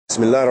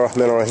Bismillah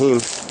ar-Rahman ar-Rahim.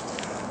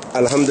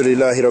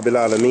 Alhamdulillahi Rabbil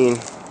Alameen.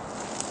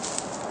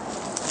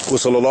 Wa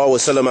sallallahu wa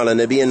sallam ala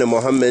nabiyyina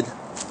Muhammad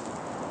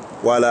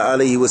wa ala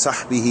alihi wa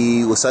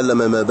sahbihi wa sallam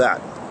ma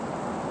ba'd.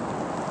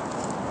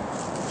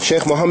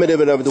 Sheikh Muhammad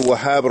ibn Abdul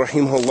Wahhab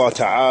rahimahullah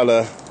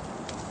ta'ala,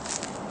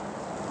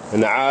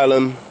 an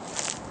alim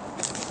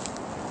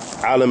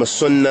Al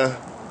Sunnah,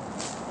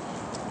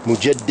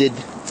 Mujaddid,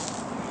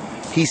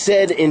 he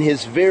said in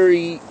his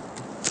very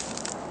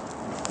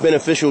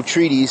beneficial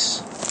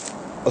treatise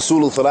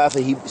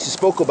Salafi, he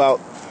spoke about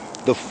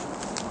the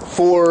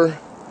four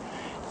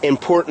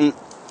important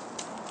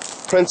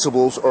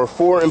principles or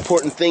four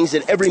important things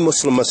that every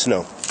Muslim must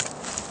know.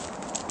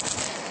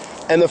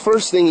 And the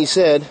first thing he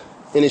said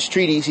in his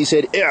treatise, he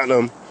said,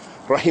 "I'lam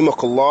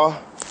rahimakallah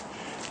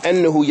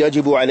annahu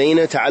yajibu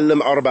alayna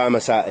ta'allam arba'a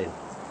masail."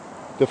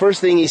 The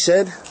first thing he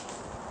said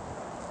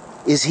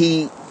is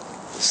he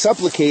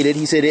supplicated,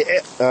 he said,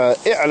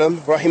 "I'lam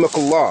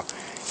rahimakallah."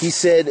 He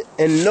said,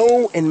 "And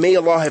know and may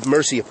Allah have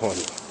mercy upon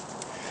you."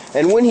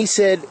 And when he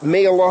said,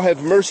 "May Allah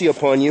have mercy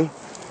upon you,"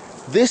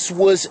 this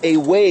was a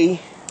way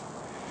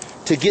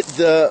to get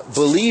the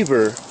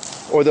believer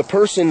or the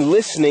person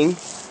listening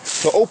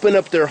to open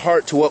up their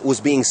heart to what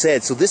was being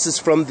said. So this is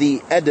from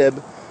the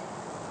adab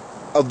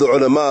of the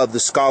ulama, of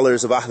the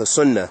scholars of Ahl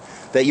Sunnah,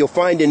 that you'll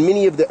find in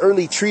many of the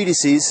early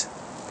treatises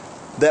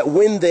that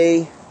when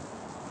they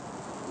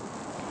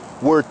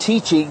were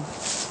teaching,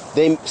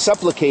 they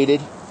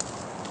supplicated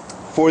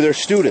for their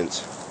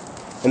students.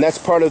 And that's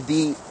part of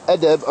the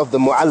adab of the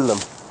muallim.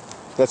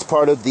 That's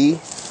part of the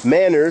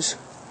manners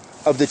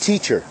of the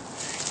teacher.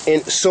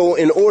 And so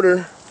in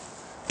order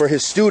for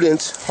his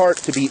students' heart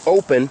to be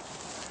open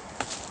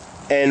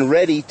and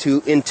ready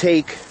to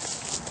intake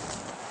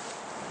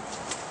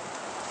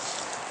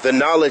the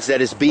knowledge that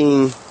is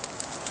being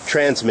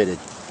transmitted,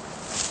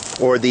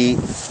 or the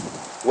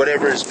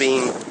whatever is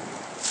being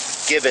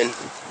given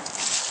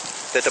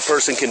that the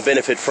person can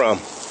benefit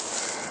from.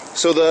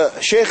 So the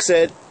Sheikh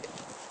said,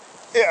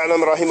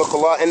 "I'lam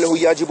rahimakallah annahu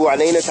yajibu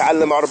alayna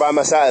ta'allam arba'a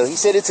masail." He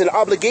said it's an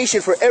obligation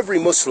for every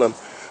Muslim,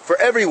 for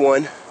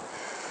everyone,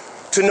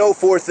 to know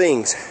four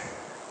things.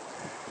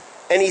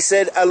 And he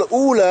said,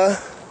 "Al-ula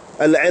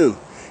al-ilm."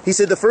 He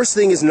said the first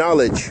thing is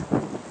knowledge.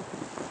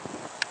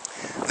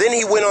 Then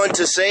he went on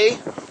to say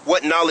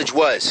what knowledge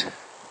was.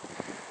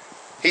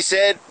 He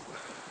said,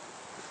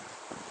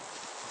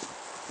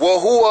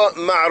 وَهُوَ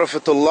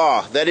مَعْرِفَةُ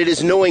اللَّهِ, that it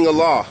is knowing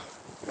Allah.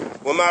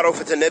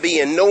 وَمَعْرِفَةُ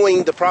النَّبِيِّ, and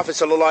knowing the Prophet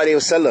sallallahu alaihi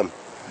wasallam.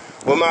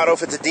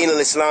 وَمَعْرِفَةُ دِينِ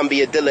الْإِسْلَامِ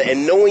بِيَدِلَّةِ,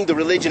 and knowing the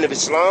religion of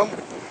Islam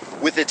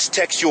with its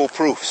textual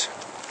proofs.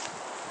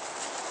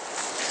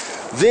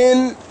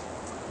 Then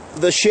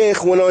the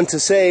Sheikh went on to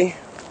say,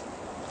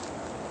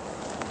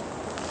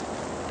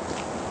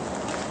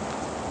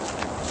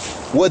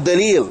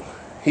 وَالدَّلِيلِ,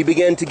 he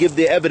began to give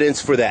the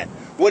evidence for that.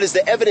 What is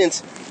the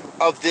evidence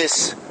of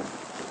these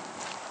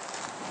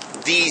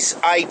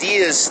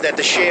ideas that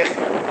the Sheikh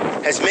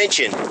has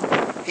mentioned?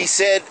 He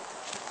said,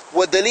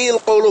 وَالدَّلِيلِ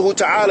قَوْلُهُ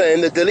تَعَالَى,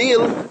 and the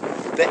dalil,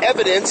 the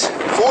evidence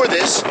for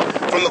this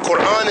from the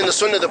Quran and the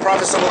Sunnah of the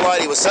Prophet sallallahu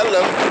alaihi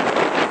wasallam,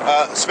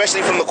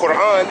 especially from the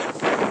Quran,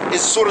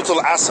 is Surah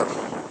Al-Asr,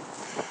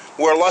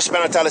 where Allah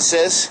subhanahu wa ta'ala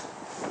says,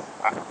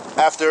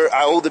 after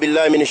أعوذ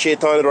بالله من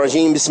الشيطان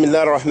الرجيم بسم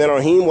الله الرحمن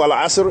الرحيم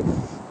والعصر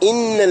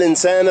إن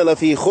الإنسان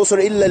لفي خسر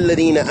إلا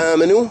الذين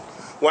آمنوا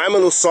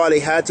وعملوا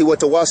الصالحات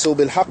وتواصوا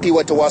بالحق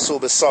وتواصوا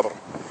بالصبر.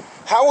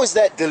 How is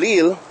that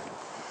dalil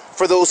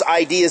for those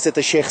ideas that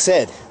the Sheikh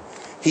said?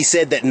 He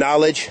said that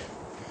knowledge,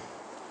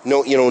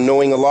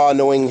 knowing Allah,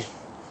 knowing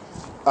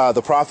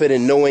the Prophet,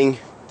 and knowing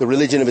the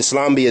religion of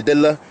Islam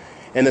biyadillah.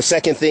 And the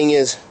second thing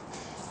is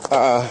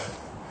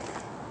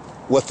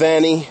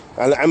wathani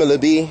al-amal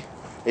bi,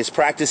 is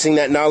practicing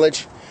that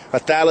knowledge.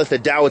 Athalith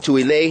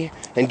ad-da'watu ilayh,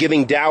 and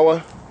giving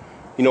da'wah,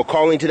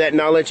 calling to that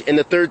knowledge. And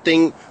the third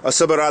thing,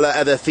 as-sabr ala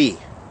adha fi.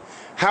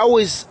 How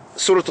is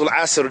Surah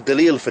Al-Asr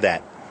dalil for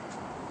that?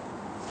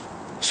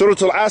 Surah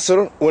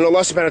Al-Asr, when Allah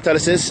subhanahu wa ta'ala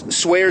says,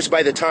 swears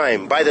by the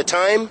time,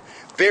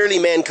 verily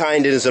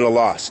mankind is in a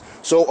loss.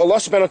 So Allah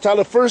subhanahu wa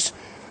ta'ala first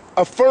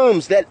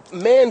affirms that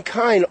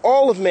mankind,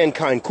 all of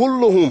mankind,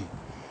 kulluhum,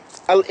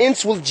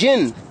 al-ins wal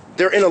jinn,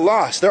 they're in a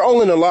loss. They're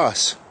all in a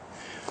loss.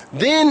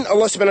 Then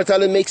Allah subhanahu wa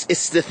ta'ala makes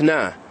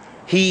istithna.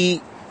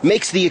 He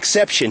makes the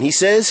exception. He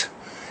says,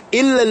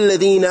 إِلَّا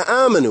الَّذِينَ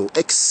آمَنُوا,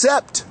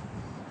 except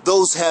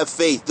those have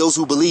faith, those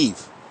who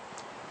believe.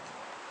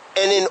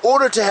 And in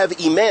order to have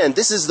iman,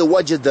 this is the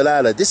wajh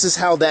dalala, this is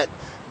how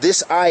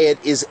this ayat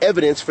is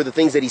evidence for the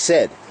things that he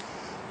said,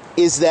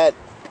 is that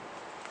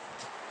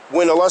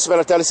when Allah subhanahu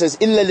wa ta'ala says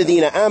إِلَّا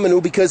الَّذِينَ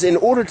آمَنُوا, because in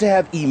order to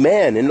have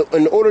iman,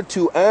 in order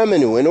to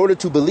amanu, in order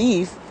to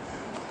believe,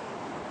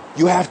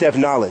 you have to have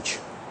knowledge.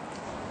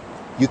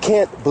 You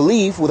can't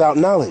believe without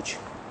knowledge.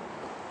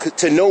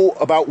 To know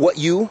about what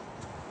you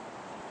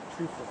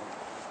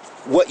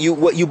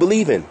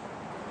believe in.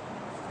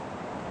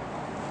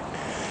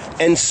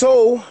 And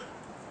so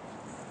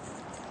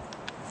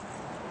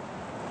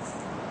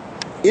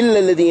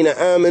إِلَّا الَّذِينَ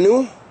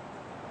آمَنُوا,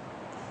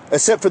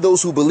 except for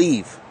those who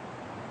believe.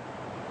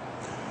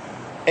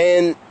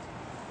 And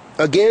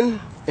again,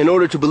 in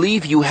order to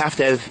believe, you have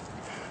to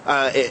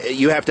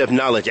have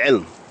knowledge,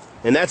 ilm.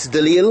 And that's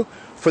dalil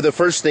for the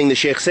first thing the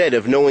Sheikh said,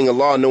 of knowing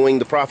Allah, knowing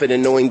the Prophet,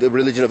 and knowing the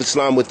religion of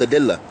Islam with the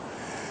dillah.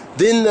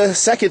 Then the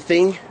second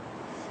thing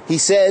he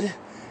said,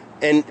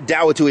 and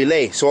da'watu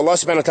ilayh. So Allah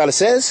subhanahu wa ta'ala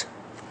says,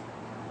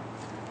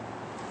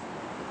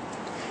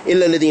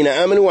 إِلَّا الَّذِينَ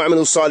آمَنُوا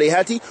وَعَمِلُوا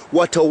الصَّالِحَاتِ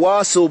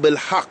وَتَوَاصَوْا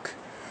بِالْحَقِّ.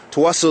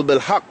 Tawasul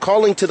bil-haq,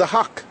 calling to the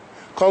haq,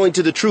 calling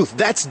to the truth.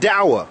 That's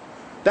da'wah.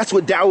 That's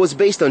what da'wah is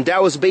based on.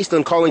 Da'wah is based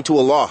on calling to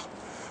Allah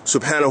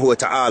subhanahu wa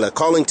ta'ala,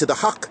 calling to the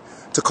haq,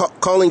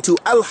 calling to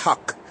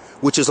al-haq,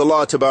 which is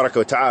Allah tabaraka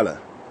wa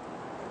ta'ala.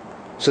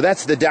 So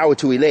that's the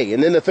da'watu ilayh.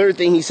 And then the third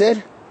thing he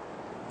said,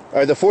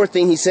 or the fourth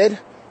thing he said,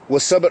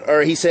 was sabr,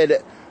 or he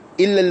said,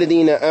 إِلَّا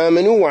الَّذِينَ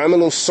آمَنُوا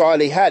وَعَمِلُوا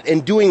الصَّالِحَاتِ,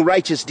 and doing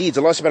righteous deeds.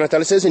 Allah subhanahu wa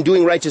ta'ala says, and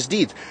doing righteous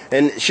deeds.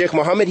 And Sheikh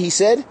Muhammad, he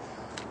said,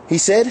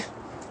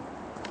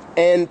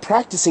 and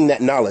practicing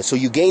that knowledge. So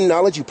you gain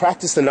knowledge, you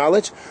practice the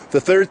knowledge.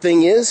 The third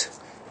thing is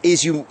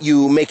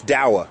you make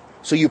da'wah.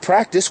 So you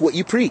practice what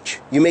you preach.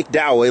 You make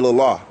da'wah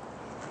ilallah.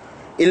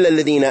 إِلَّا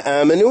الَّذِينَ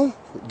آمَنُوا,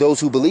 those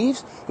who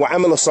believe,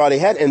 وَعَمِلُوا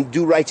الصَّالِحَاتِ, and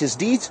do righteous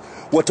deeds,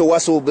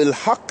 وَتَوَاصَوْا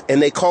بِالْحَقِّ,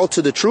 and they call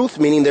to the truth,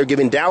 meaning they're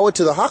giving da'wah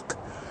to the haqq,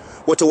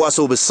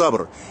 وَتَوَاصَوْا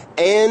بِالصَّبْرِ,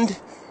 and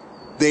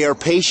they are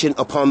patient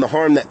upon the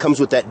harm that comes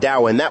with that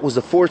da'wah. And that was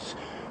the fourth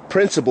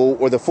principle,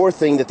 or the fourth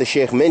thing that the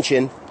Sheikh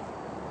mentioned,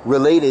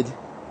 related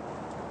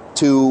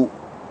to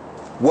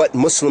what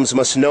Muslims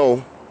must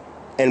know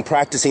and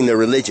practicing their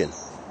religion.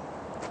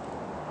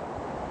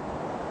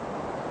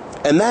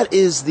 And that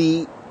is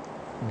the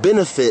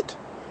benefit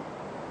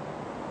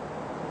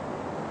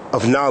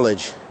of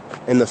knowledge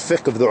and the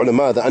fiqh of the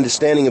ulama, the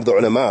understanding of the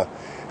ulama,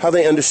 how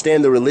they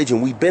understand the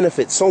religion. We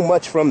benefit so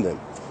much from them.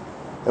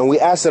 And we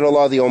ask that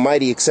Allah the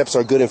Almighty accepts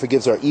our good and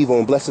forgives our evil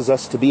and blesses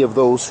us to be of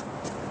those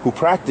who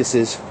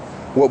practices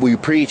what we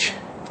preach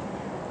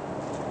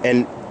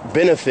and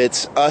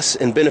benefits us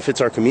and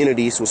benefits our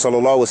communities. Wa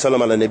sallallahu wa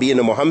sallam ala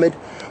nabiyyina Muhammad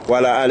wa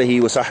ala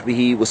alihi wa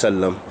sahbihi wa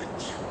sallam.